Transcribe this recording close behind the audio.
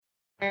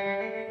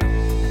A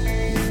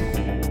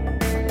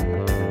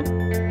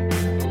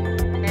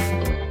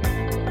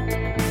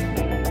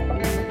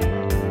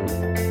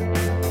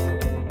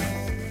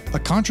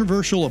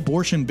controversial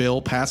abortion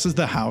bill passes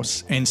the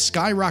House and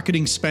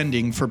skyrocketing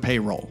spending for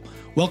payroll.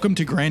 Welcome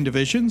to Grand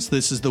Divisions.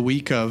 This is the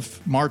week of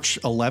March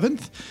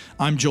 11th.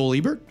 I'm Joel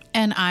Ebert.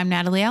 And I'm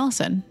Natalie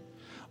Allison.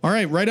 All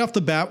right off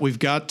the bat, we've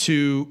got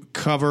to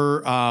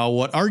cover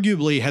what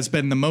arguably has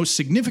been the most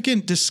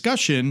significant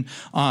discussion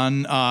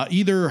on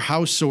either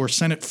House or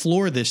Senate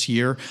floor this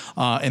year,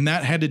 and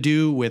that had to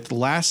do with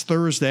last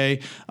Thursday,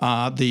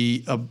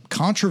 the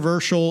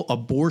controversial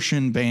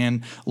abortion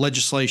ban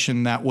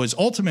legislation that was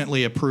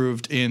ultimately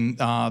approved in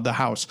the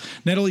House.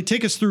 Natalie,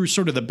 take us through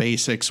sort of the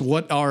basics.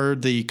 What are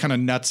the kind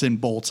of nuts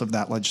and bolts of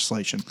that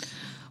legislation?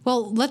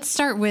 Well, let's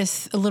start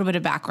with a little bit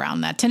of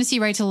background. That Tennessee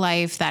Right to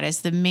Life, that is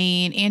the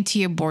main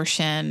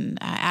anti-abortion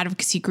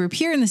advocacy group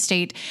here in the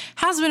state,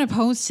 has been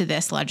opposed to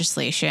this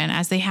legislation,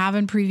 as they have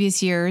in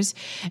previous years,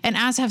 and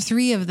as have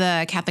 3 of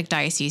the Catholic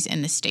dioceses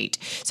in the state.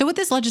 So what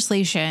this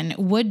legislation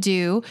would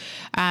do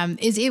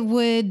is it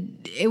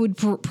would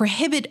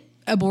prohibit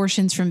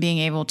abortions from being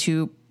able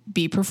to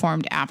be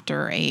performed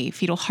after a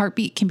fetal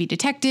heartbeat can be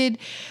detected.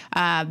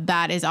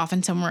 That is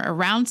often somewhere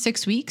around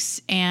 6 weeks.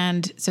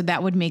 And so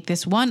that would make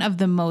this one of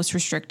the most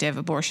restrictive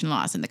abortion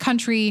laws in the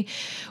country.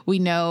 We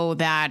know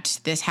that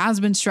this has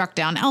been struck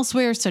down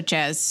elsewhere, such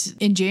as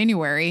in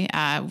January,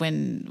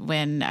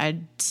 when a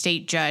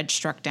state judge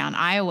struck down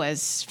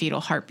Iowa's fetal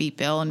heartbeat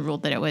bill and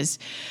ruled that it was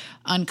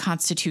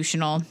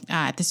unconstitutional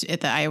at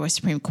the Iowa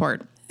Supreme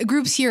Court.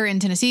 Groups here in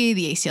Tennessee,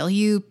 the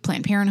ACLU,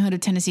 Planned Parenthood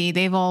of Tennessee,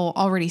 they've all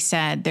already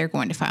said they're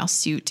going to file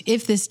suit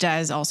if this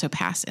does also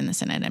pass in the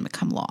Senate and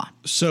become law.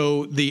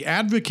 So the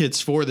advocates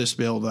for this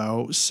bill,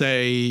 though,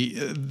 say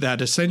that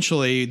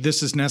essentially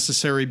this is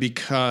necessary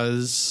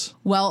because...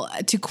 Well,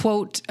 to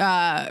quote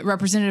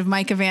Representative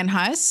Micah Van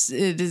Huss,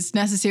 it is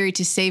necessary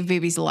to save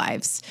babies'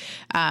 lives.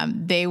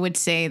 They would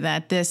say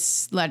that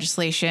this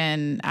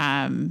legislation...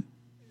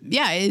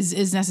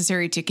 is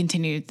necessary to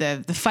continue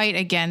the fight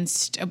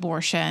against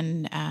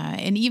abortion,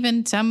 and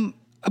even some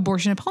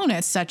abortion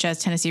opponents, such as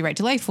Tennessee Right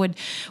to Life, would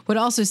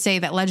also say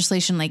that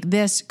legislation like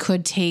this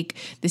could take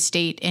the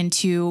state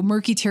into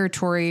murky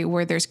territory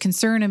where there's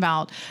concern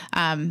about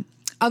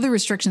other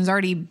restrictions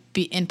already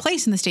in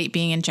place in the state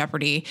being in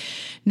jeopardy.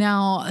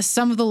 Now,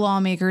 some of the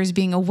lawmakers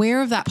being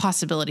aware of that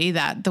possibility,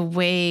 that the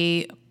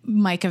way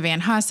Micah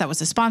Van Huss, that was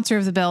the sponsor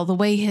of the bill, the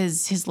way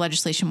his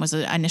legislation was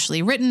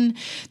initially written,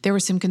 there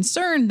was some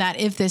concern that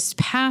if this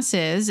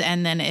passes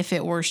and then if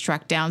it were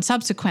struck down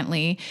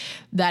subsequently,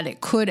 that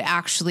it could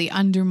actually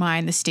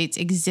undermine the state's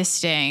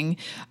existing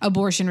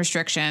abortion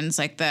restrictions,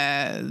 like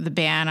the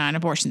ban on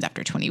abortions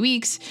after 20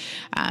 weeks.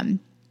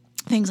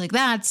 Things like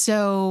that.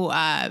 So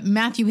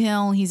Matthew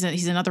Hill, he's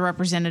another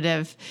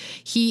representative.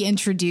 He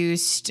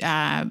introduced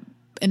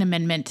an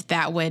amendment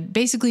that would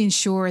basically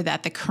ensure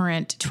that the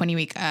current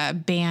 20-week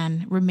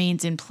ban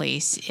remains in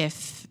place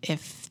if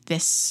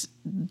this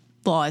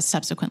law is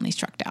subsequently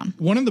struck down.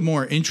 One of the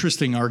more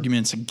interesting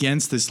arguments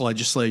against this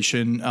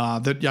legislation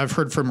that I've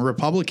heard from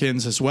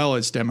Republicans as well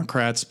as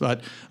Democrats,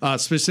 but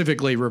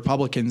specifically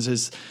Republicans,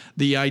 is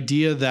the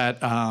idea that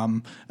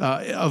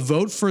a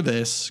vote for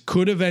this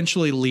could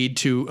eventually lead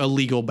to a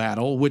legal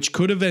battle, which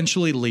could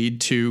eventually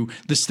lead to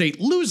the state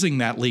losing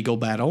that legal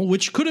battle,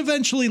 which could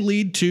eventually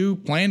lead to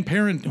Planned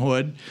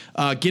Parenthood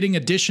getting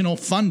additional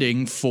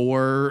funding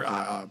for,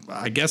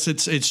 I guess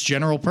it's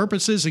general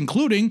purposes,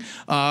 including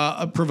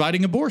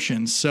providing abortion.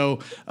 So,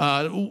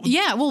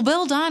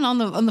 Bill Dunn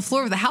on the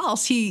floor of the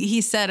House, he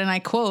said, and I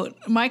quote,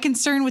 "My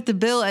concern with the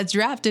bill as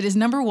drafted is,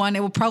 number one, it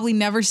will probably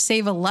never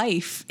save a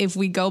life if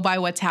we go by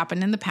what's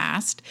happened in the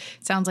past."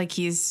 It sounds like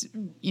he's,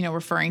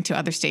 referring to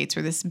other states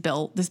where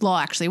this law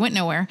actually went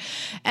nowhere.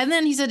 And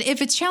then he said,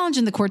 if it's challenged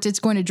in the courts, it's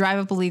going to drive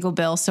up a legal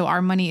bill. So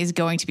our money is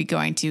going to be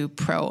going to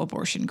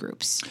pro-abortion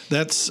groups.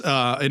 That's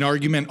an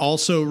argument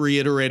also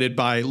reiterated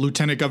by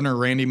Lieutenant Governor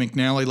Randy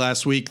McNally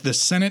last week. The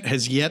Senate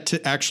has yet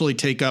to actually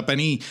take up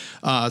any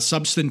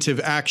substantive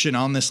action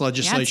on this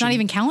legislation. Yeah, it's not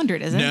even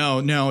calendared, is it?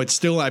 No, it's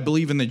still, I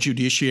believe, in the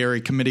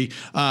Judiciary Committee.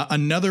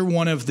 Another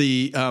one of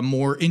the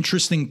more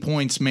interesting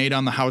points made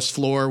on the House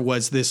floor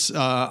was this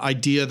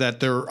idea that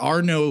there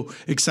are no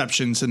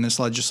exceptions in this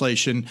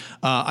legislation.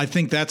 I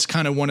think that's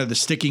kind of one of the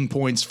sticking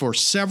points for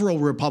several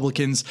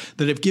Republicans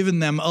that have given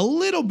them a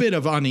little bit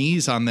of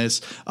unease on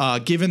this,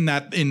 given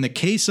that in the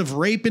case of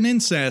rape and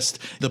incest,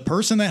 the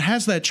person that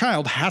has that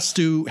child has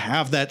to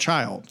have that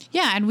child.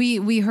 Yeah, and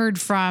we heard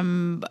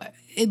from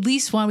at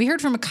least one. We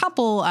heard from a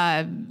couple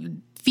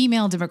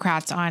female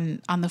Democrats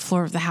on the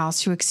floor of the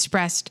House who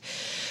expressed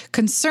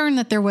concern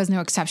that there was no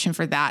exception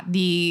for that.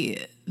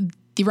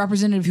 The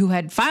representative who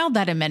had filed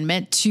that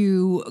amendment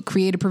to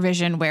create a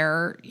provision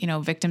where,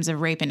 victims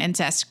of rape and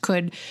incest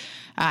could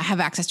have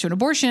access to an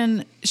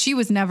abortion, she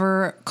was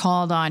never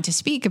called on to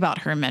speak about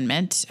her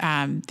amendment.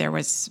 There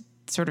was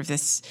sort of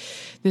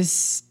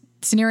this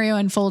scenario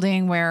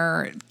unfolding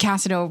where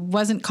Cassidy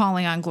wasn't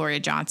calling on Gloria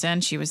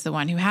Johnson. She was the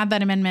one who had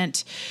that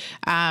amendment.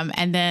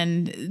 And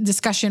then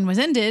discussion was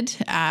ended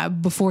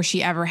before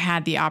she ever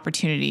had the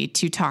opportunity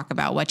to talk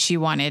about what she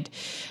wanted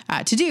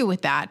to do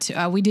with that.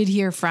 We did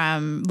hear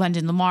from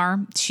London Lamar.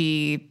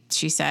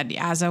 She said,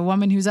 as a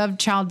woman who's of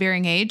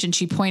childbearing age, and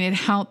she pointed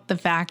out the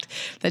fact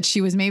that she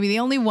was maybe the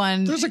only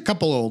one. There's a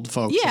couple old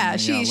folks. Yeah, in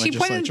the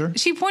legislature.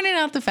 she pointed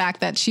out the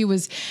fact that she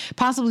was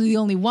possibly the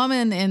only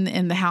woman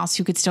in the House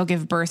who could still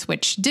give birth,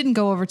 which didn't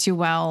go over too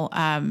well.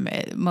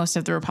 Most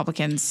of the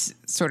Republicans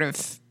sort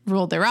of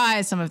rolled their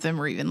eyes. Some of them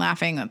were even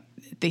laughing.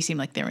 They seemed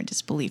like they were in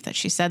disbelief that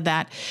she said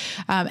that.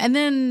 And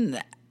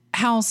then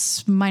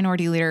House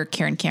Minority Leader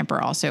Karen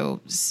Camper also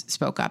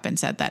spoke up and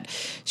said that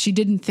she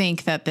didn't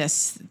think that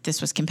this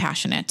was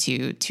compassionate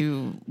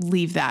to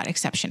leave that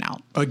exception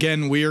out.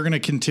 Again, we are going to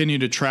continue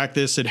to track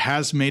this. It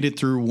has made it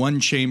through one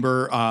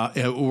chamber.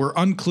 We're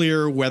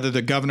unclear whether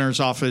the governor's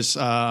office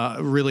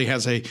really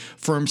has a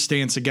firm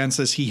stance against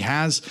this. He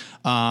has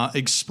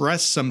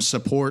expressed some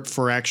support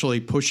for actually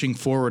pushing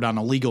forward on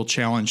a legal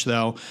challenge,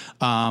 though.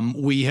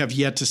 We have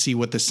yet to see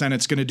what the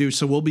Senate's going to do,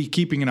 so we'll be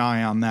keeping an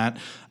eye on that.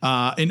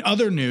 In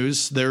other news,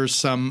 there's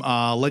some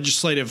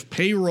legislative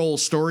payroll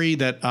story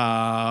that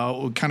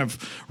kind of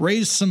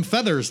raised some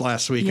feathers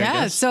last week. Yeah, I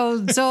guess.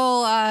 so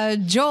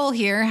Joel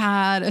here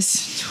had a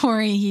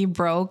story he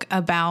broke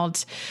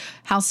about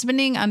how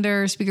spending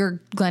under Speaker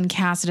Glenn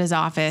Cassidy's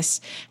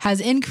office has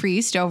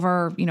increased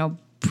over,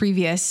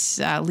 previous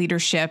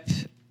leadership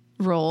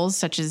roles,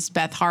 such as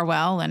Beth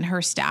Harwell and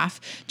her staff.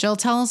 Joel,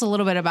 tell us a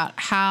little bit about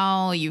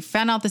how you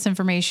found out this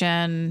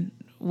information,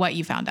 what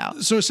you found out.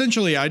 So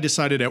essentially, I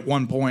decided at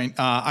one point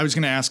I was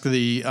going to ask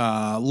the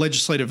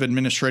legislative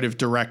administrative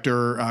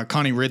director,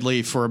 Connie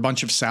Ridley, for a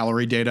bunch of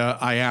salary data.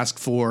 I asked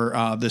for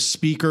the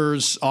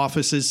speaker's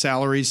office's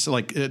salaries,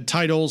 like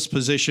titles,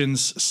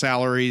 positions,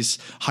 salaries,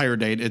 hire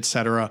date,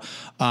 etc.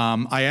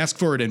 I asked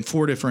for it in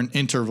 4 different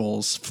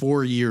intervals,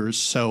 4 years.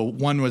 So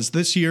one was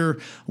this year,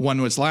 one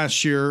was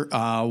last year,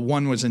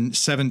 one was in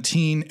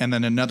 2017, and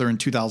then another in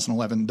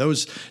 2011.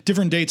 Those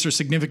different dates are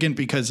significant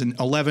because in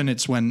 11,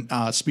 it's when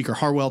Speaker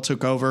Harwell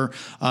took over.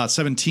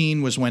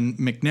 17 was when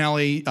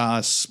McNally,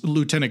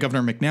 Lieutenant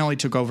Governor McNally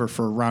took over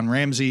for Ron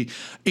Ramsey.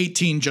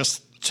 18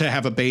 just to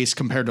have a base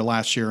compared to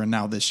last year and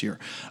now this year.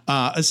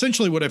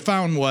 Essentially what I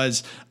found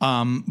was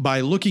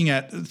by looking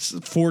at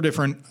 4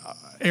 different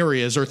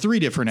areas, or 3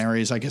 different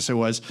areas, I guess it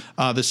was,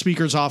 the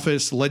Speaker's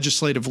office,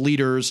 legislative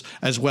leaders,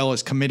 as well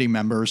as committee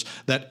members,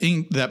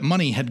 that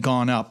money had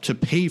gone up to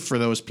pay for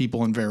those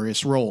people in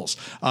various roles.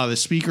 The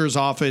Speaker's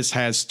office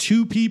has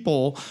 2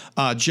 people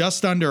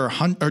just under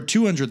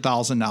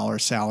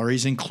 $200,000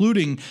 salaries,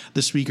 including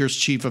the Speaker's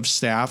chief of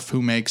staff,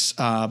 who makes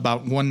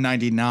about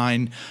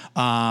 $199,000,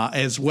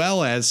 as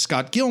well as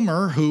Scott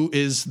Gilmer, who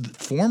is the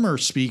former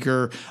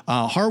Speaker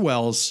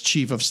Harwell's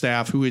chief of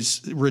staff, who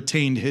has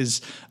retained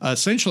his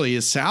essentially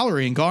his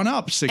salary and gone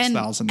up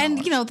 $6,000.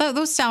 And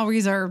those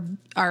salaries are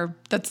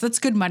that's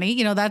good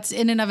money. That's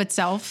in and of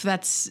itself.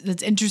 That's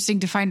interesting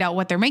to find out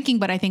what they're making.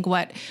 But I think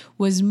what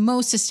was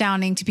most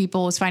astounding to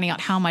people was finding out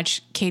how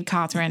much Cade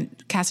Cothran,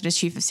 Cassidy's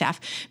chief of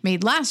staff,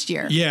 made last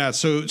year. Yeah,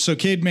 so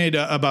Cade made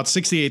about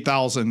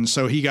 $68,000.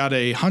 So he got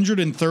a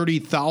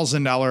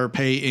 $130,000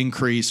 pay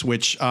increase,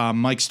 which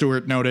Mike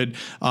Stewart noted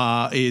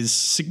is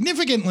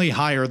significantly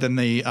higher than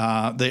the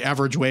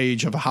average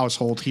wage of a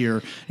household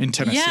here in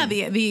Tennessee.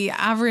 Yeah, the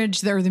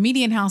average or the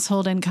median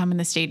household income in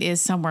the state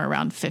is somewhere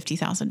around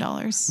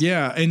 $50,000.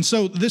 Yeah, and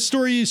so this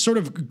story sort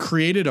of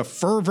created a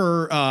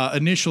fervor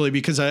initially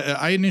because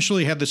I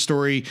initially had the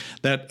story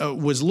that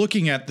was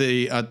looking at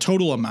the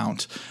total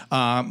amount.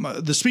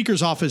 The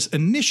Speaker's office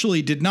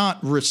initially did not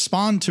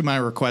respond to my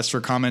request for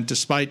comment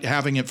despite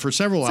having it for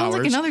several hours.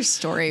 Sounds like another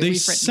story They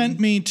sent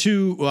me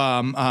to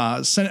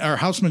our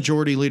House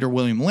Majority Leader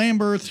William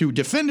Lamberth, who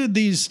defended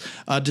these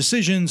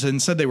decisions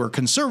and said they were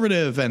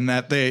conservative and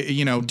that they,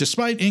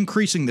 despite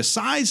increasing the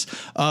size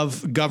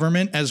of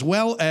government as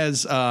well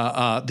as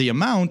the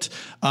amount,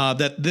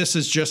 that this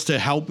is just to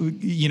help,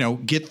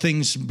 get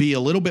things be a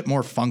little bit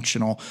more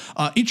functional.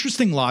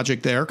 Interesting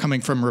logic there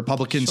coming from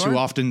Republicans who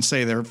often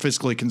say they're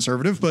fiscally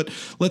conservative, but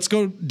let's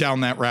go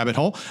down that rabbit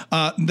hole.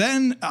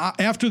 Then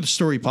after the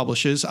story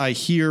publishes, I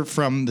hear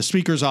from the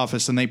Speaker's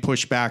office and they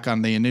push back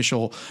on the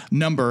initial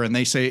number and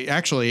they say,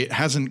 actually, it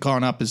hasn't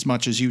gone up as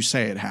much as you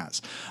say it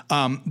has.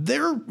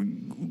 Their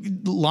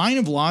line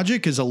of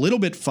logic is a little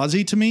bit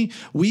fuzzy to me.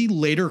 We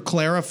later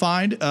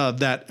clarified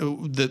that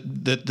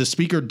the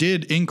Speaker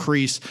did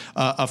increase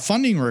a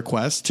funding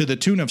request to the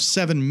tune of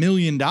 $7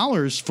 million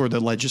for the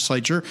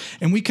legislature,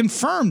 and we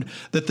confirmed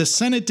that the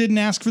Senate didn't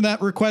ask for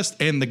that request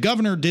and the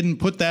governor didn't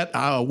put that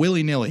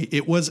willy-nilly.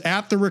 It was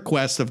at the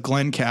request of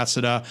Glenn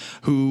Cassidy,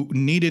 who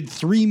needed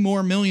 $3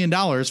 more million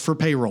for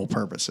payroll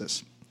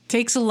purposes.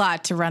 Takes a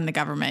lot to run the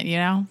government,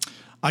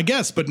 I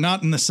guess, but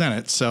not in the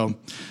Senate. So,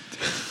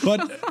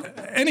 but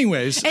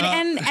anyways.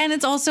 And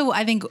it's also,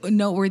 I think,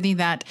 noteworthy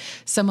that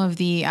some of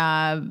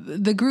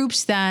the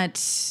groups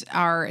that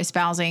are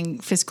espousing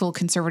fiscal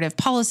conservative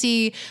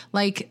policy,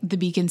 like the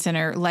Beacon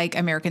Center, like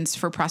Americans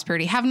for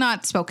Prosperity, have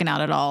not spoken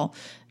out at all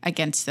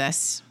against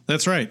this.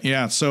 That's right.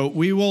 Yeah. So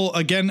we will,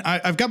 again,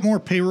 I've got more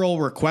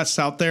payroll requests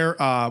out there.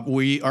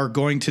 We are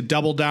going to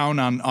double down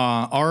on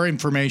our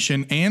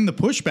information and the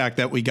pushback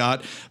that we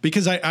got,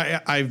 because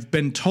I've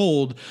been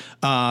told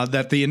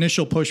that the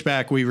initial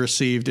pushback we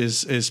received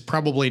is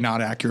probably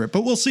not accurate,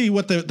 but we'll see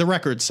what the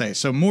records say.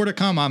 So more to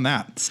come on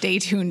that. Stay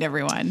tuned,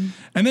 everyone.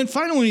 And then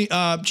finally,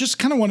 just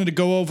kind of wanted to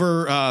go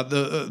over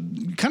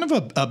the kind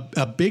of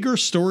a bigger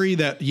story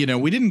that,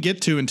 we didn't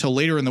get to until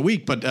later in the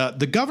week, but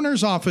the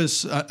governor's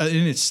office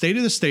in its State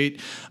of the State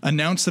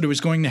announced that it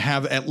was going to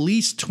have at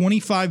least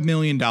 $25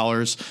 million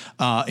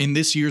in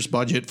this year's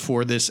budget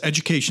for this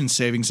education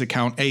savings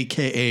account,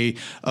 aka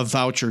a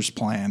vouchers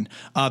plan.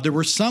 There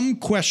were some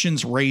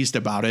questions raised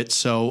about it,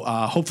 so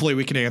hopefully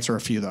we can answer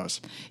a few of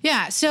those.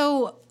 Yeah,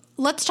 so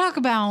let's talk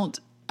about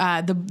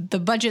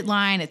the budget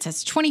line. It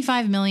says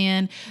 $25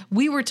 million.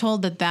 We were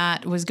told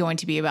that was going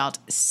to be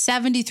about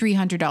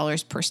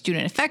 $7,300 per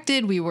student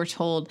affected. We were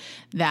told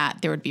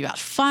that there would be about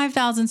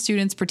 5,000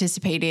 students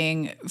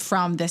participating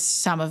from this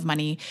sum of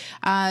money.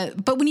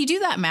 But when you do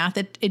that math,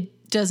 it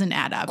doesn't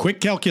add up. Quick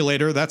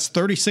calculator, that's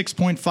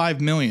 $36.5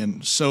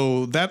 million.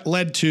 So that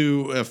led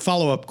to a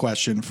follow-up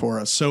question for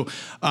us. So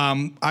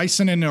I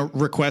sent in a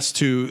request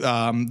to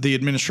the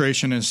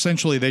administration, and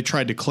essentially they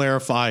tried to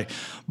clarify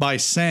by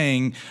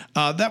saying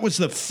that was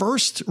the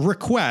first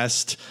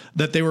request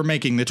that they were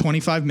making, the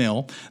 25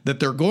 mil, that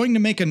they're going to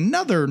make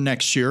another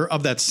next year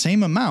of that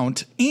same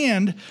amount,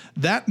 and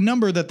that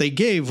number that they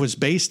gave was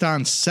based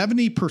on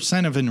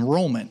 70% of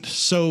enrollment.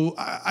 So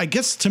I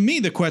guess to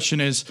me the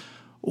question is,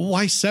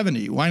 why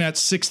 70? Why not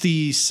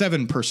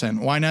 67%?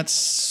 Why not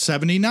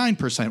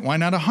 79%? Why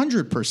not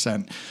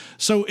 100%?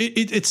 So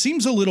it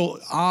seems a little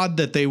odd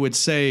that they would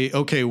say,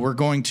 okay, we're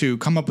going to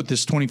come up with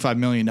this $25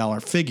 million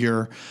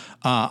figure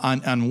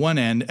on one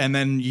end, and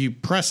then you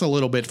press a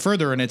little bit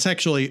further and it's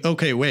actually,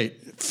 okay, wait,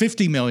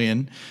 $50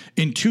 million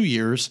in 2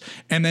 years.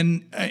 And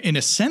then in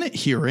a Senate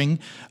hearing,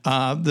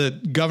 the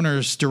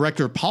governor's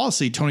director of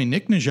policy, Tony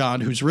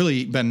Nicknajad, who's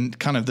really been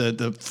kind of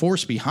the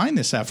force behind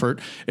this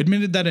effort,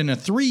 admitted that in a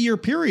 3-year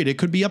period, it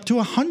could be up to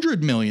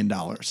 $100 million.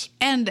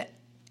 And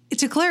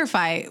to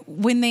clarify,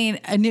 when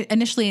they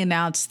initially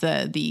announced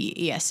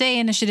the ESA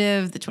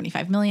initiative, the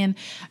 $25 million,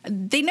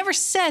 they never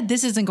said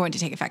this isn't going to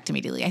take effect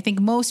immediately. I think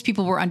most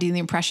people were under the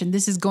impression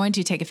this is going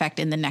to take effect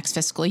in the next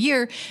fiscal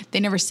year. They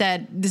never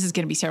said this is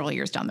going to be several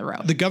years down the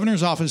road. The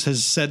governor's office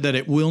has said that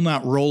it will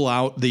not roll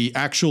out the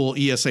actual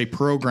ESA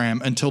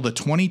program until the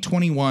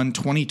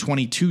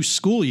 2021-2022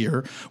 school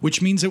year, which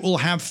means it will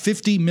have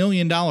 $50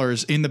 million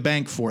in the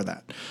bank for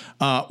that.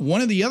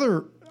 One of the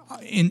other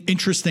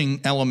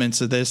interesting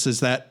elements of this is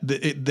that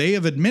they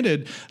have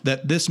admitted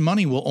that this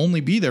money will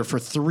only be there for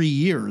 3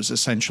 years,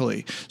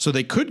 essentially. So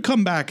they could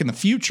come back in the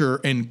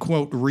future and,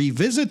 quote,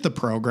 revisit the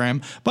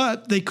program,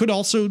 but they could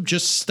also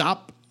just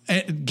stop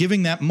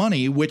giving that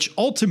money, which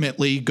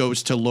ultimately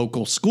goes to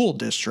local school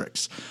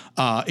districts.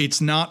 It's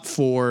not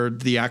for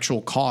the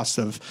actual cost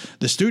of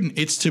the student.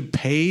 It's to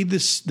pay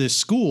this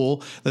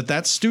school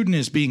that student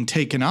is being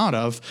taken out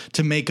of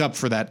to make up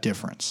for that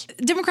difference.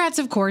 Democrats,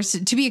 of course,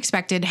 to be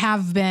expected,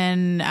 have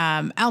been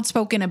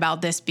outspoken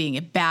about this being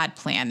a bad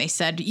plan. They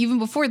said even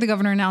before the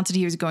governor announced that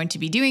he was going to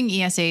be doing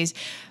ESAs,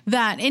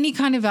 that any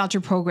kind of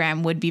voucher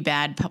program would be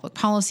bad public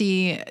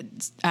policy.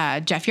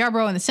 Jeff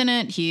Yarbrough in the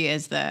Senate, he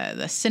is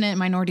the Senate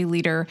minority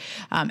leader,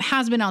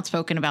 has been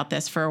outspoken about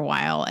this for a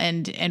while,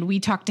 and we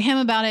talked to him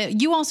about it.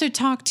 You also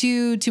talked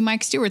to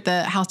Mike Stewart,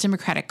 the House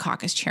Democratic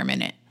Caucus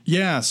chairman.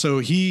 Yeah, so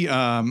he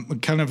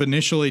kind of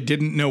initially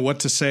didn't know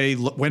what to say,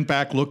 went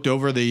back, looked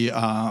over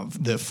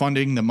the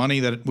funding, the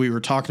money that we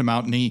were talking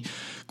about, and he,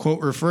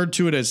 quote, referred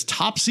to it as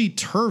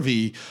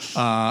topsy-turvy.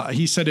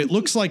 He said it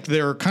looks like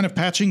they're kind of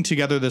patching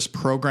together this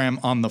program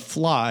on the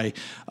fly.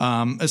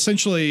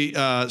 Essentially,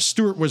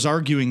 Stewart was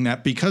arguing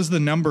that because the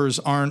numbers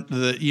aren't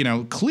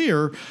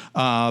clear,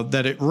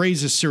 that it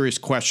raises serious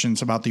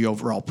questions about the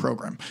overall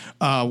program.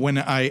 When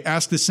I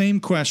asked the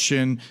same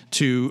question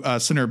to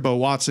Senator Bo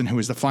Watson, who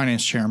is the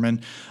finance chairman,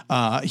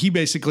 he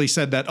basically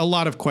said that a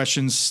lot of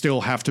questions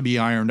still have to be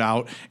ironed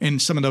out, and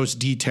some of those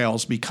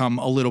details become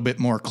a little bit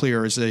more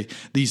clear as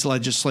these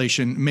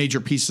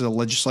major pieces of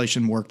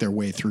legislation work their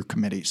way through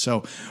committee.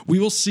 So we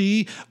will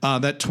see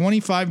that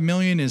 $25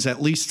 million is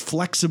at least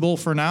flexible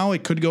for now.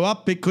 It could go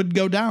up, it could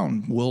go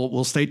down.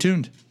 We'll stay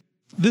tuned.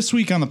 This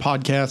week on the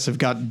podcast, I've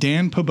got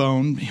Dan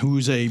Pabon,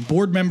 who's a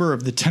board member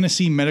of the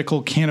Tennessee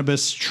Medical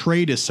Cannabis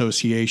Trade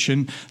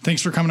Association.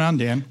 Thanks for coming on,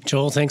 Dan.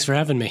 Joel, thanks for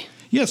having me.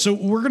 Yeah, so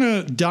we're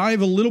going to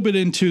dive a little bit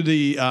into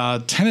the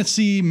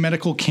Tennessee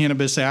Medical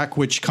Cannabis Act,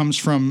 which comes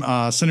from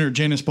Senator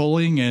Janice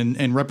Bowling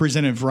and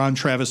Representative Ron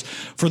Travis.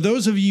 For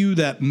those of you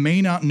that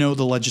may not know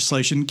the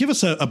legislation, give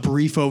us a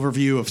brief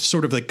overview of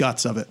sort of the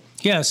guts of it.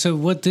 Yeah, so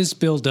what this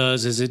bill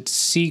does is it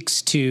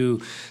seeks to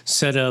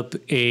set up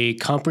a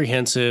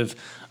comprehensive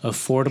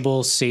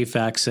affordable, safe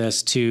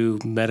access to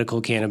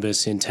medical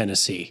cannabis in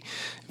Tennessee.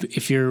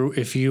 If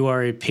you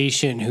are a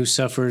patient who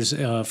suffers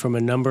from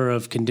a number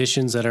of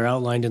conditions that are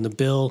outlined in the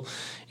bill,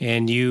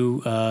 and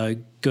you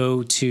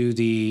go to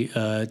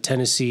the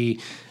Tennessee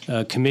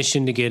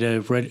Commission to get a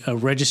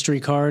registry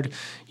card,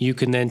 you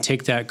can then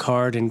take that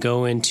card and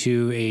go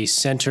into a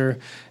center,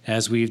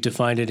 as we've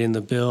defined it in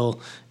the bill,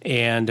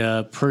 and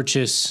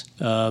purchase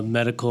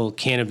medical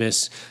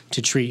cannabis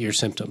to treat your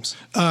symptoms.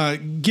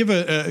 Give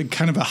a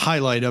kind of a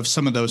highlight of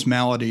some of those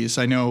maladies.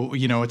 I know,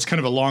 it's kind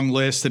of a long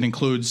list that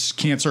includes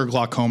cancer,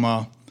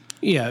 glaucoma.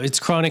 Yeah, it's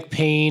chronic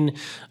pain.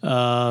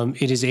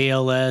 It is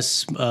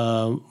ALS,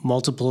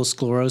 multiple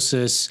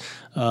sclerosis.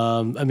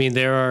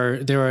 There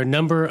are a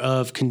number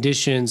of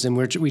conditions, and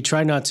we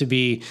try not to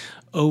be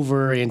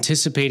over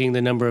anticipating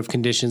the number of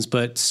conditions,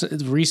 but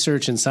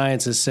research and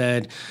science has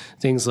said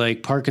things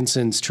like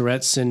Parkinson's,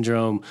 Tourette's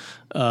syndrome,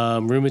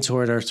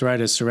 rheumatoid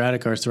arthritis,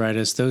 psoriatic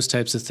arthritis, those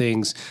types of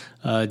things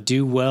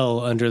do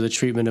well under the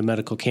treatment of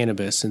medical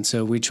cannabis. And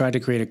so we try to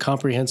create a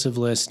comprehensive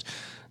list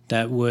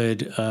that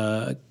would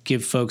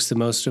give folks the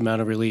most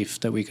amount of relief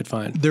that we could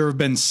find. There have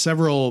been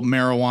several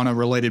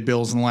marijuana-related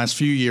bills in the last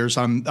few years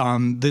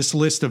on this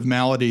list of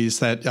maladies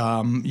that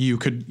you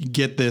could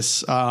get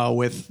this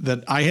with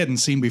that I hadn't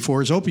seen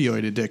before is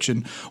opioid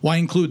addiction. Why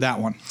include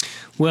that one?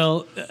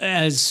 Well,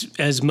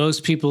 as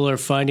most people are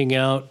finding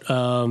out,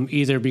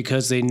 either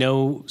because they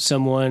know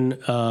someone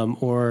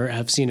or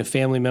have seen a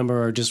family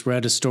member or just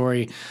read a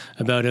story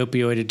about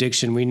opioid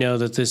addiction, we know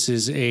that this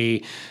is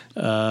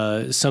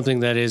something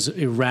that is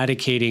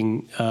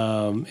eradicating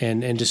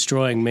and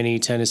destroying many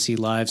Tennessee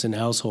lives and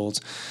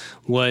households.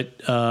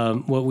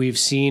 What we've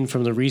seen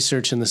from the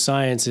research and the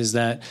science is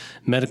that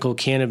medical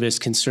cannabis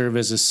can serve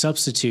as a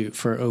substitute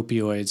for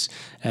opioids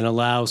and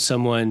allow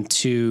someone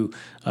to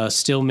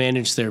still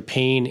manage their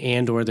pain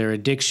and or their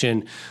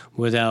addiction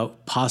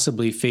without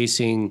possibly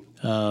facing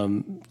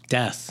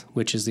death,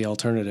 which is the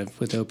alternative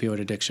with opioid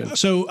addiction.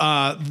 So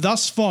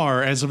thus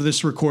far, as of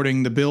this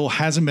recording, the bill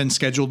hasn't been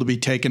scheduled to be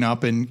taken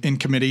up in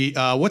committee.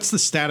 What's the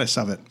status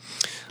of it?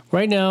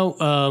 Right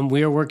now,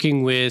 we are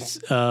working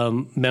with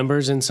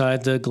members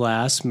inside the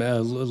glass,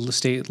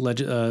 state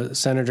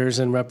senators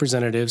and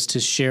representatives, to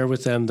share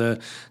with them the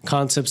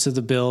concepts of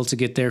the bill, to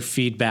get their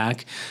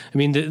feedback. I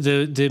mean,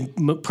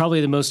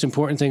 probably the most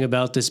important thing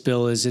about this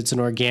bill is it's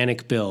an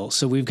organic bill.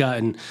 So we've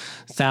gotten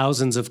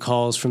thousands of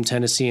calls from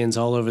Tennesseans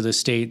all over the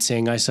state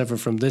saying, I suffer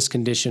from this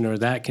condition or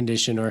that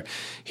condition, or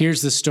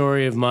here's the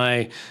story of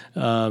my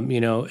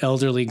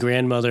elderly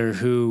grandmother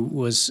who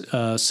was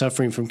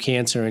suffering from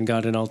cancer and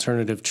got an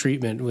alternative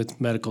treatment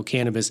with medical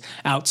cannabis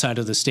outside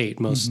of the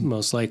state,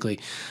 most likely.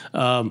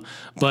 And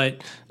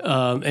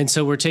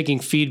so we're taking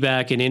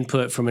feedback and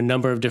input from a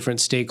number of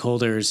different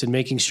stakeholders and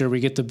making sure we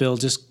get the bill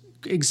just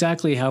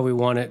exactly how we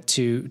want it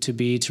to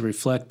be, to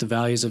reflect the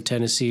values of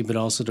Tennessee, but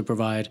also to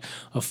provide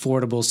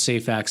affordable,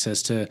 safe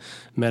access to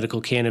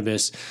medical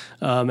cannabis.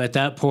 At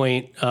that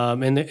point,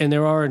 and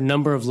there are a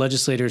number of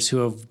legislators who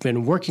have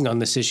been working on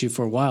this issue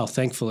for a while,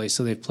 thankfully,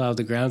 so they've plowed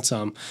the ground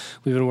some.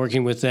 We've been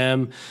working with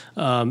them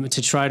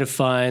to try to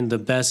find the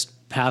best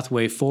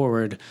pathway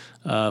forward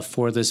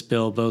for this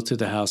bill, both through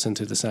the House and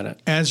through the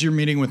Senate. As you're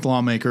meeting with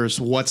lawmakers,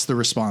 what's the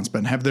response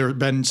been? Have there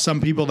been some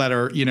people that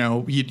are,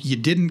 you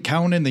didn't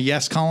count in the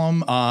yes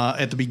column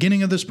at the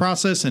beginning of this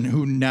process and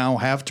who now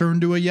have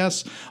turned to a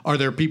yes? Are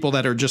there people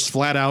that are just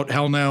flat out,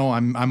 hell no,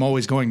 I'm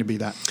always going to be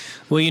that?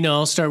 Well,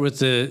 I'll start with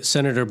the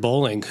Senator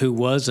Bowling, who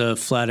was a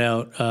flat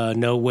out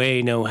no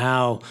way, no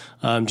how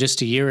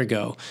just a year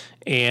ago.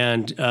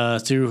 And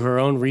through her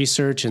own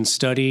research and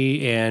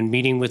study and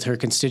meeting with her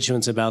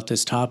constituents about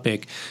this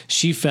topic,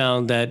 she found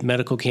that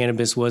medical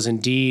cannabis was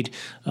indeed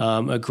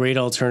a great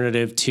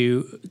alternative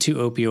to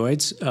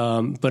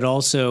opioids, but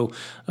also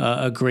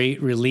a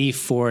great relief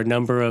for a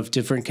number of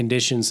different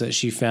conditions that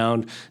she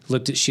found.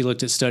 She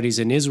looked at studies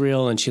in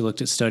Israel and she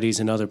looked at studies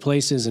in other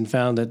places and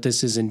found that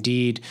this is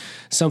indeed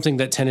something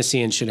that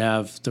Tennesseans should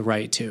have the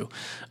right to.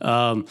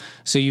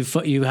 So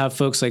you have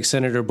folks like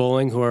Senator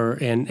Bowling who are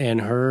and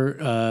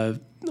her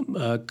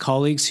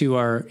colleagues who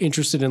are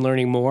interested in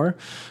learning more.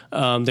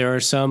 There are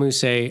some who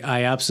say,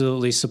 I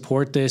absolutely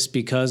support this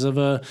because of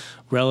a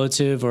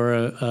relative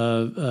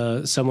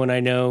or someone I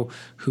know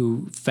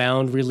who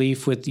found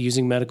relief with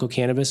using medical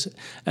cannabis.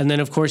 And then,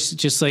 of course,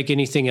 just like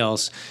anything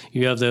else,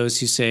 you have those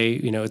who say,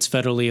 it's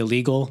federally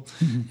illegal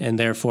and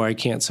therefore I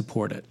can't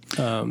support it.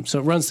 So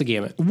it runs the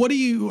gamut.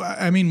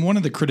 One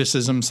of the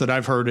criticisms that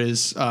I've heard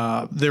is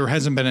there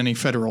hasn't been any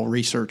federal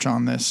research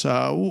on this.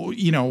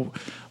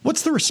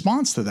 What's the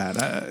response to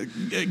that?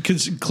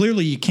 Because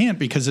clearly you can't,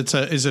 because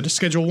is it a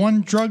Schedule I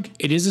drug?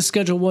 It is a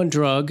Schedule I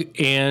drug,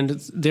 and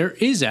there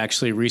is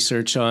actually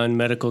research on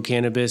medical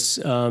cannabis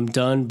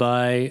done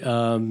by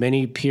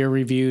many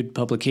peer-reviewed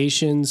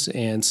publications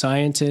and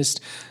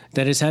scientists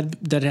that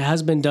it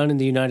has been done in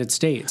the United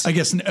States. I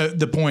guess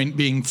the point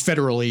being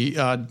federally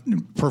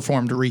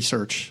performed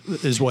research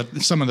is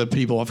what some of the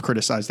people have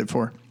criticized it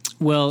for.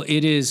 Well,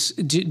 it is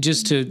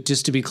just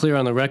to be clear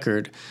on the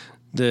record.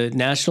 the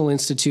National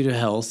Institute of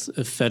Health,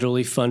 a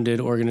federally funded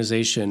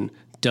organization,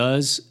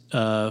 does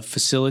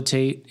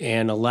facilitate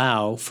and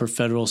allow for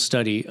federal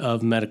study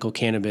of medical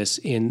cannabis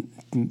in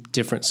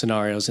different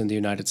scenarios in the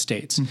United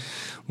States.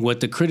 What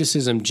the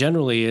criticism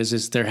generally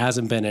is there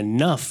hasn't been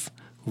enough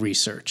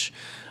research.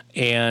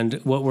 And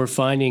what we're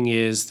finding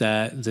is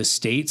that the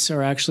states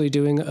are actually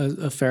doing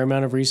a fair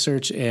amount of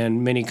research,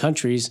 and many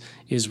countries,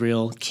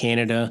 Israel,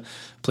 Canada,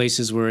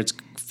 places where it's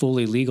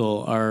fully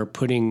legal, are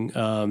putting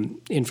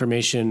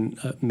information,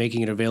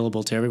 making it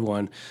available to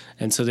everyone.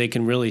 And so they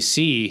can really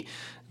see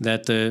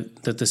that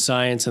the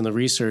science and the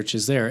research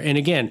is there. And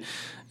again,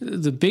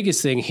 the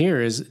biggest thing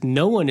here is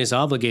no one is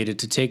obligated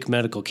to take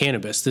medical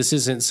cannabis. This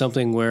isn't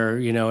something where,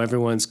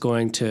 everyone's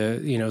going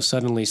to,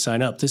 suddenly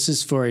sign up. This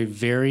is for a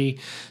very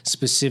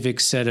specific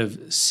set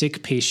of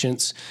sick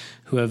patients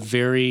who have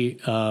very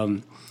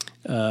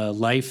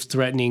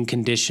life-threatening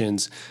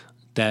conditions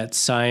that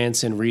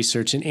science and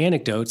research and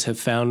anecdotes have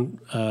found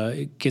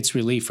gets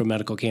relief from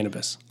medical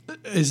cannabis.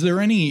 Is there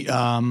any?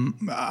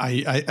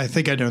 I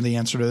think I know the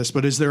answer to this,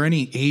 but is there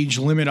any age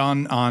limit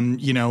on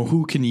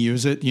who can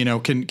use it?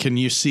 Can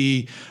you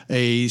see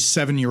a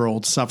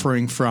 7-year-old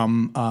suffering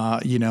from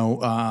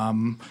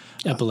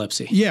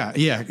epilepsy?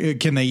 Yeah.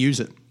 Can they use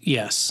it?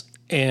 Yes.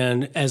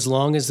 And as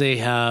long as they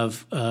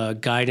have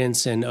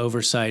guidance and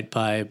oversight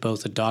by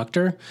both a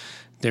doctor,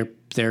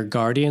 their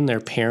guardian,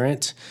 their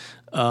parent,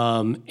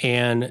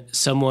 and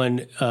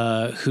someone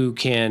who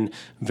can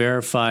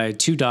verify,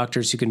 2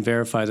 doctors who can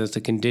verify that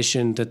the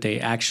condition that they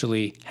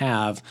actually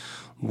have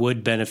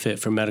would benefit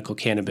from medical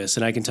cannabis.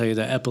 And I can tell you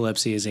that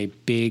epilepsy is a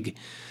big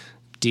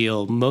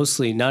deal,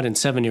 mostly not in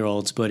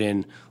 7-year-olds, but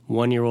in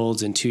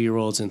 1-year-olds and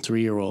 2-year-olds and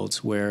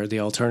 3-year-olds, where the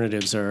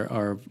alternatives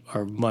are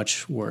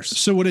much worse.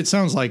 So what it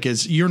sounds like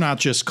is you're not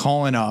just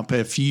calling up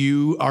if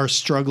you are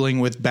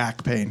struggling with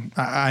back pain.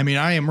 I mean,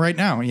 I am right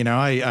now.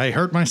 I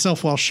hurt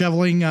myself while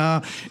shoveling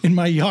in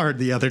my yard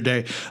the other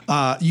day.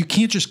 You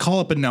can't just call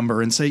up a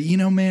number and say,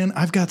 man,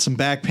 I've got some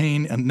back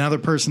pain. Another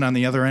person on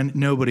the other end,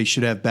 nobody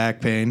should have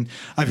back pain.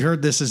 I've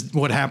heard this is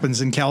what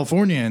happens in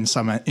California in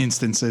some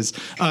instances.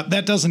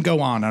 That doesn't go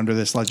on under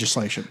this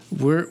legislation.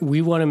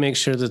 We want to make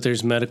sure that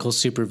there's medical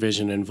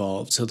supervision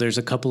involved. So there's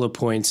a couple of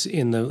points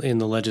in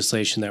the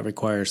legislation that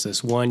requires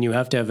this. One, you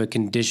have to have a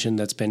condition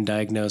that's been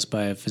diagnosed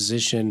by a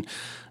physician,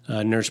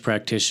 a nurse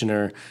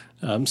practitioner,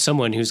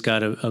 someone who's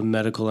got a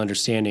medical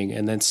understanding.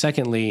 And then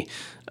secondly,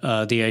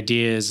 the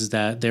idea is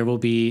that there will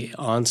be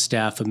on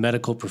staff a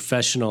medical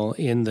professional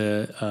in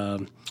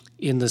the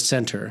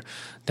center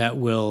that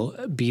will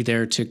be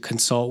there to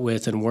consult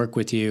with and work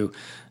with you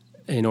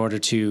in order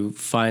to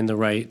find the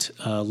right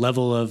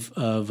level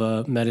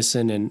of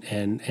medicine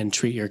and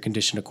treat your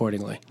condition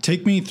accordingly.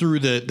 Take me through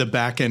the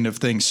back end of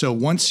things. So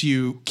once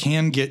you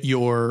can get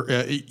your,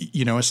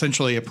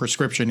 essentially a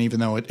prescription, even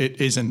though it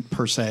isn't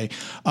per se,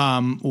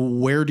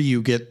 where do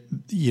you get,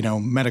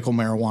 medical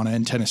marijuana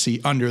in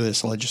Tennessee under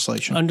this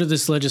legislation? Under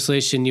this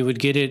legislation, you would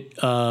get it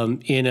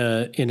in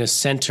a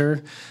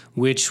center,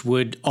 which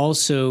would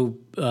also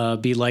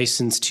be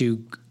licensed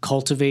to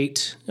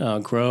cultivate,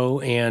 grow,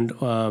 and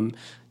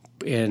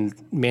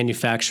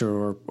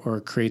manufacture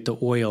or create the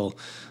oil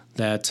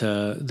that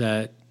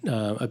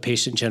a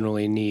patient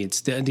generally needs.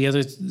 The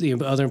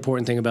other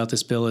important thing about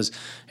this bill is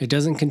it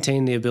doesn't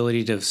contain the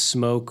ability to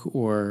smoke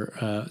or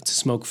to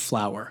smoke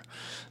flower.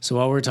 So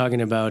all we're talking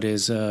about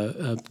is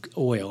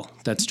oil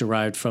that's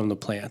derived from the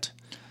plant.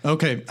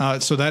 Okay,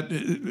 so that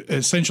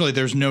essentially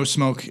there's no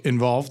smoke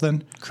involved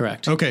then?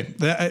 Correct. Okay,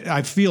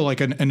 I feel like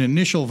an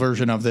initial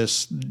version of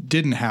this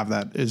didn't have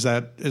that. Is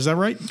that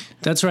right?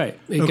 That's right.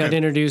 It got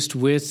introduced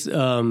with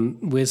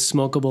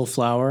smokable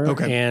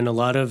flower, and a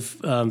lot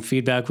of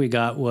feedback we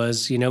got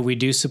was, we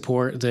do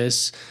support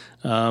this,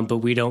 but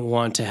we don't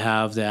want to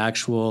have the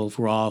actual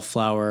raw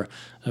flower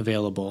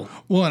available.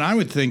 Well, and I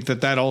would think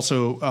that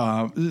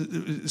also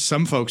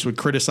some folks would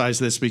criticize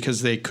this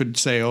because they could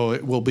say,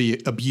 it will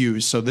be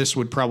abused. So this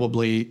would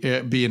probably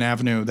be an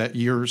avenue that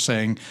you're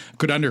saying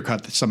could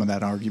undercut some of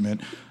that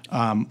argument.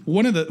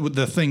 One of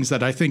the things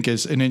that I think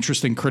is an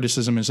interesting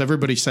criticism is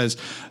everybody says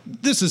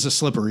this is a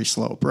slippery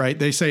slope, right?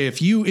 They say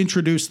if you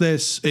introduce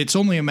this, it's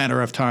only a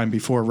matter of time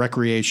before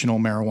recreational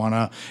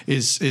marijuana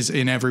is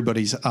in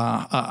everybody's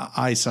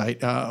eyesight.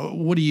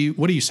 What do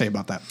you say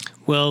about that?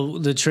 Well,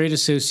 the trade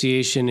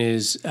association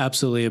is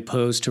absolutely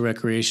opposed to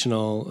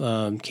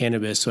recreational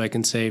cannabis. So I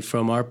can say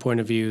from our point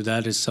of view,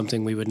 that is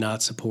something we would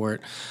not support.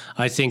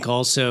 I think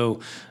also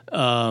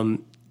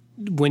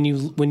when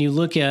you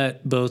look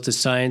at both the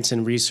science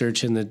and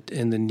research and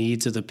the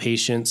needs of the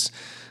patients,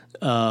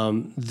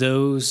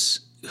 those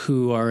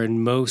who are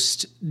in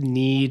most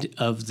need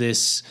of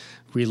this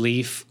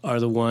relief are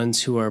the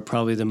ones who are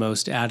probably the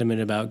most adamant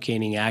about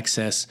gaining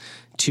access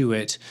to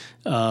it.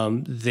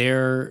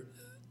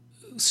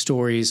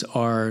 stories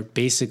are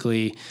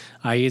basically,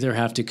 I either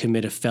have to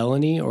commit a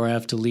felony or I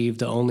have to leave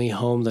the only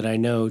home that I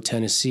know,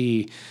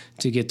 Tennessee,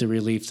 to get the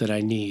relief that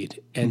I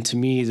need. And to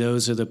me,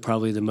 those are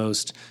probably the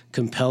most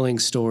compelling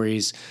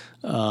stories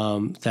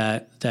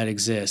that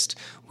exist.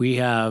 We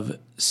have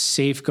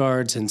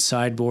safeguards and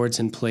sideboards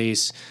in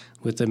place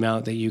with the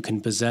amount that you can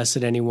possess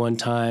at any one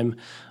time.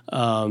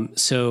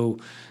 So,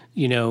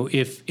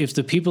 if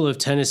the people of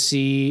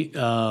Tennessee,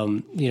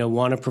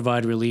 want to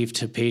provide relief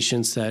to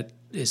patients that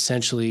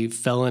essentially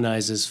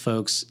felonizes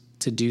folks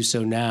to do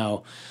so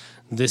now,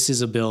 this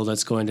is a bill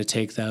that's going to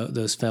take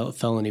those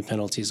felony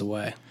penalties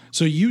away.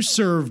 So you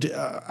served,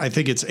 I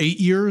think it's 8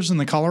 years in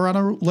the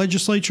Colorado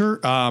legislature.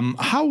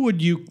 How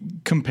would you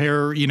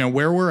compare,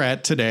 where we're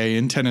at today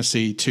in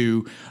Tennessee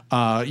to,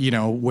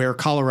 where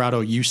Colorado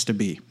used to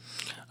be?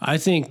 I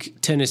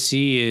think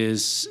Tennessee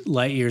is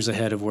light years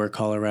ahead of where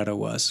Colorado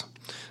was.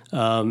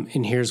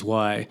 And here's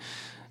why.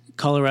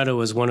 Colorado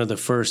was one of the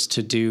first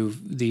to do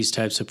these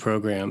types of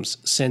programs.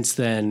 Since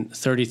then,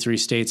 33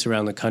 states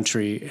around the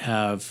country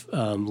have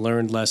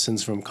learned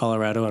lessons from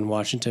Colorado and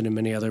Washington and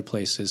many other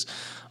places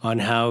on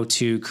how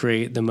to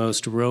create the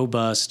most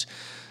robust,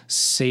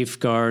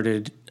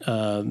 safeguarded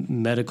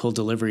medical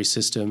delivery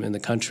system in the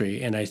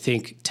country. And I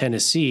think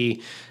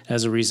Tennessee,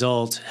 as a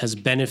result, has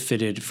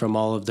benefited from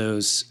all of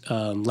those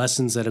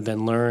lessons that have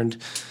been learned,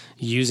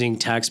 using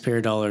taxpayer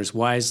dollars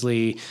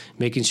wisely,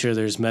 making sure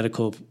there's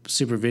medical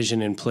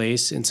supervision in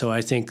place. And so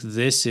I think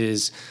this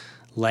is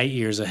light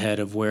years ahead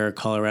of where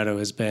Colorado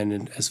has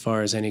been as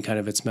far as any kind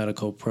of its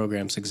medical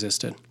programs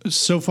existed.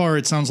 So far,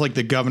 it sounds like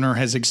the governor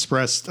has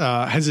expressed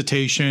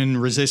hesitation,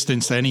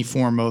 resistance to any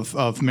form of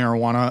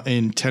marijuana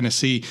in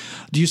Tennessee.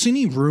 Do you see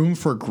any room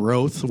for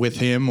growth with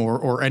him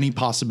or any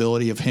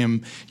possibility of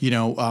him,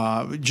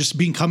 just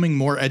becoming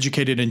more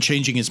educated and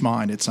changing his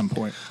mind at some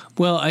point?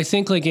 Well, I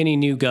think like any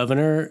new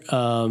governor,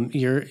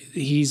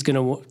 he's going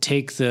to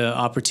take the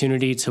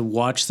opportunity to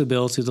watch the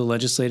bill through the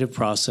legislative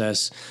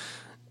process.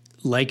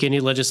 Like any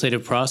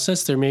legislative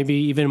process, there may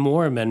be even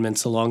more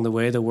amendments along the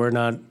way that we're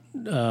not,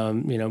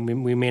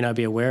 we may not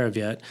be aware of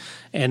yet.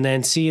 And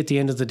then see at the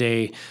end of the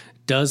day,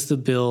 does the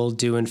bill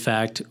do, in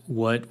fact,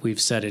 what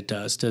we've said it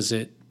does? Does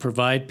it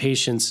provide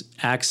patients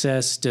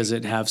access? Does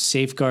it have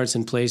safeguards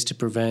in place to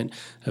prevent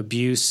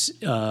abuse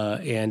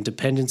and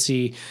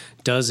dependency?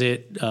 Does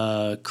it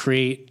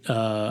create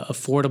an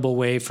affordable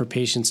way for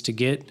patients to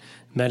get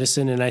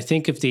medicine? And I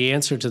think if the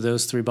answer to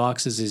those three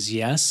boxes is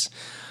yes,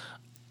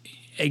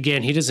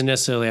 again, he doesn't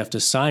necessarily have to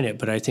sign it,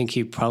 but I think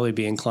he'd probably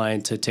be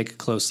inclined to take a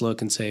close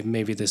look and say,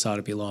 maybe this ought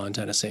to be law in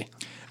Tennessee.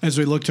 As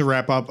we look to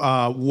wrap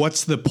up,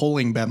 what's the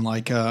polling been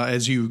like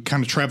as you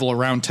kind of travel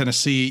around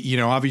Tennessee?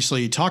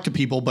 Obviously you talk to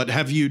people, but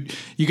have you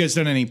guys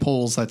done any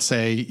polls that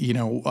say,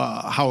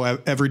 how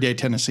everyday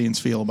Tennesseans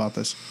feel about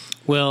this?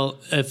 Well,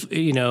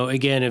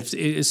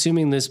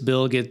 assuming this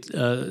bill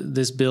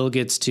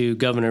gets to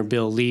Governor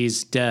Bill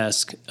Lee's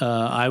desk,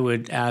 I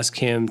would ask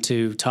him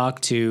to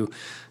talk to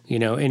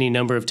any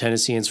number of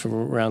Tennesseans from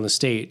around the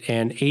state.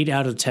 And 8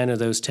 out of 10 of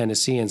those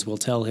Tennesseans will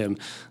tell him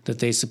that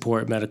they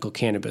support medical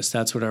cannabis.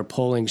 That's what our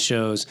polling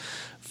shows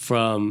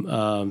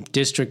from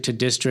district to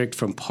district,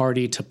 from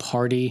party to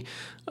party.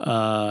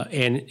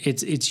 And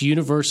it's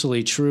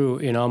universally true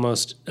in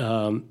almost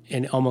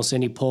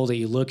any poll that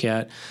you look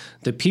at.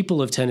 The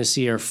people of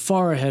Tennessee are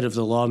far ahead of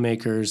the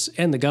lawmakers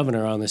and the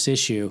governor on this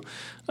issue.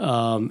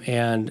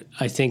 And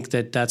I think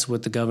that's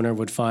what the governor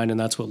would find, and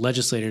that's what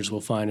legislators will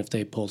find if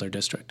they poll their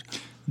district.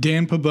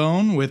 Dan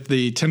Pabon with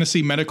the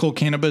Tennessee Medical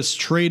Cannabis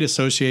Trade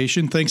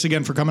Association. Thanks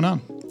again for coming on.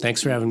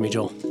 Thanks for having me,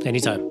 Joel.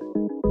 Anytime.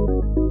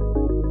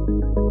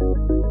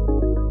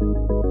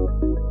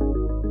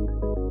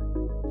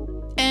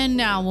 And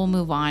now we'll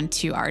move on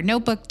to our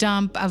notebook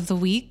dump of the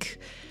week.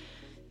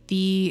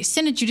 The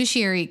Senate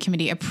Judiciary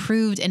Committee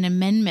approved an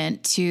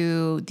amendment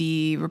to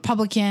the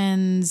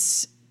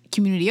Republicans'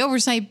 community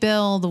oversight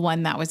bill, the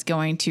one that was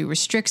going to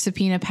restrict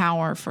subpoena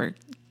power for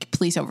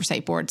police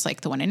oversight boards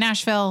like the one in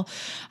Nashville,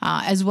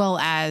 as well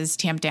as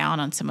tamp down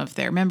on some of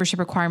their membership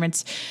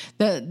requirements.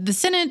 The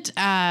Senate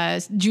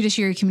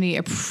Judiciary Committee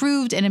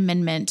approved an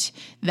amendment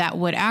that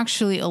would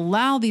actually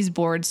allow these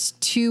boards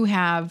to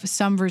have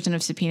some version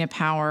of subpoena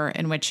power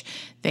in which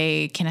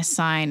they can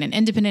assign an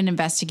independent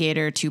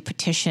investigator to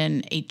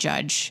petition a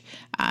judge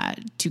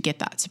to get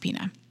that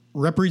subpoena.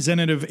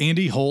 Representative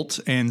Andy Holt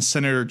and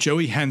Senator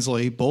Joey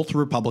Hensley, both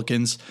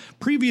Republicans,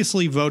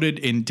 previously voted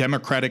in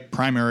Democratic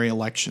primary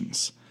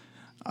elections.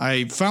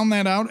 I found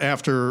that out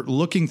after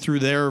looking through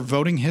their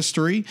voting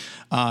history.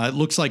 It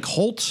looks like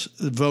Holt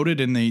voted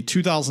in the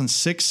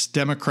 2006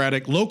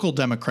 local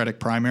Democratic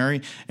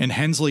primary, and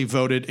Hensley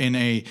voted in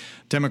a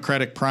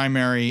Democratic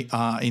primary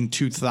in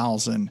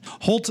 2000.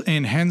 Holt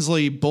and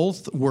Hensley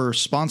both were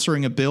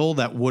sponsoring a bill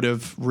that would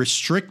have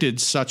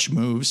restricted such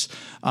moves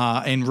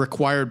and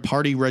required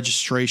party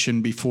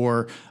registration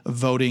before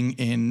voting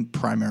in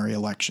primary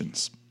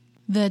elections.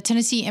 The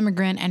Tennessee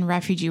Immigrant and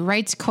Refugee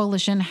Rights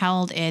Coalition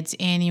held its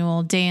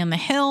annual Day on the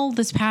Hill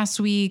this past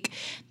week.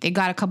 They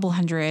got a couple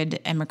hundred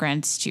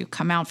immigrants to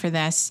come out for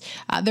this.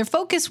 Their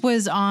focus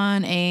was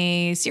on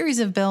a series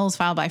of bills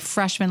filed by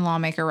freshman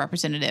lawmaker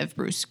Representative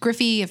Bruce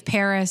Griffey of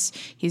Paris.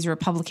 He's a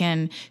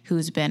Republican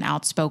who's been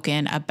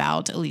outspoken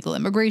about illegal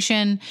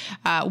immigration.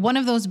 One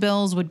of those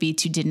bills would be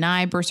to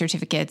deny birth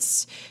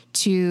certificates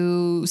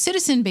to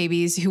citizen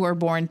babies who are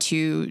born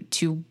to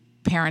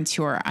parents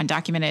who are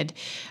undocumented.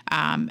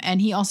 And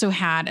he also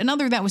had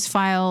another that was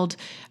filed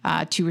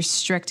to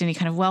restrict any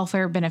kind of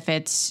welfare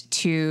benefits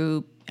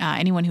to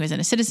anyone who isn't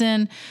a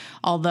citizen,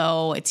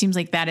 although it seems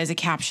like that is a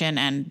caption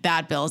and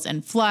that bill is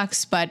in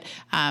flux. But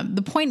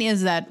the point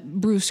is that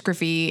Bruce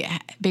Griffey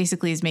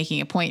basically is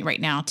making a point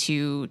right now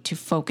to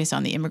focus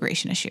on the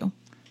immigration issue.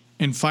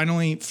 And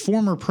finally,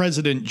 former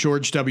President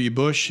George W.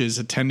 Bush is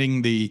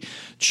attending the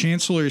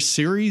Chancellor's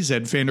Series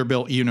at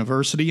Vanderbilt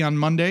University on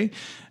Monday.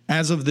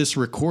 As of this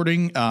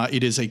recording,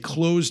 it is a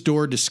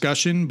closed-door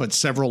discussion, but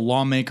several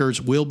lawmakers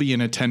will be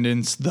in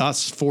attendance,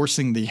 thus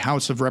forcing the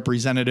House of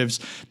Representatives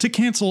to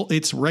cancel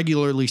its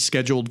regularly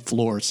scheduled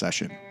floor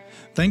session.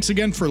 Thanks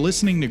again for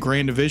listening to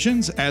Grand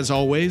Divisions. As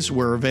always,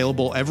 we're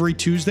available every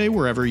Tuesday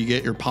wherever you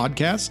get your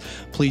podcasts.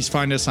 Please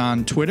find us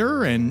on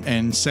Twitter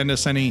and send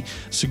us any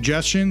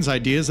suggestions,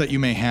 ideas that you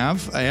may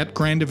have at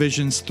Grand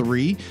Divisions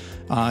 3.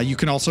 You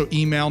can also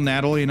email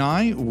Natalie and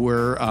I.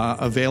 We're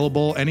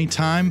available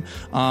anytime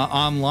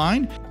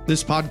online.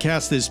 This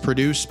podcast is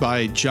produced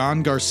by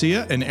John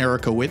Garcia and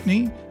Erica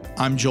Whitney.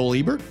 I'm Joel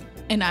Ebert.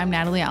 And I'm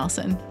Natalie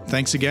Allison.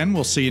 Thanks again.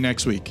 We'll see you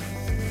next week.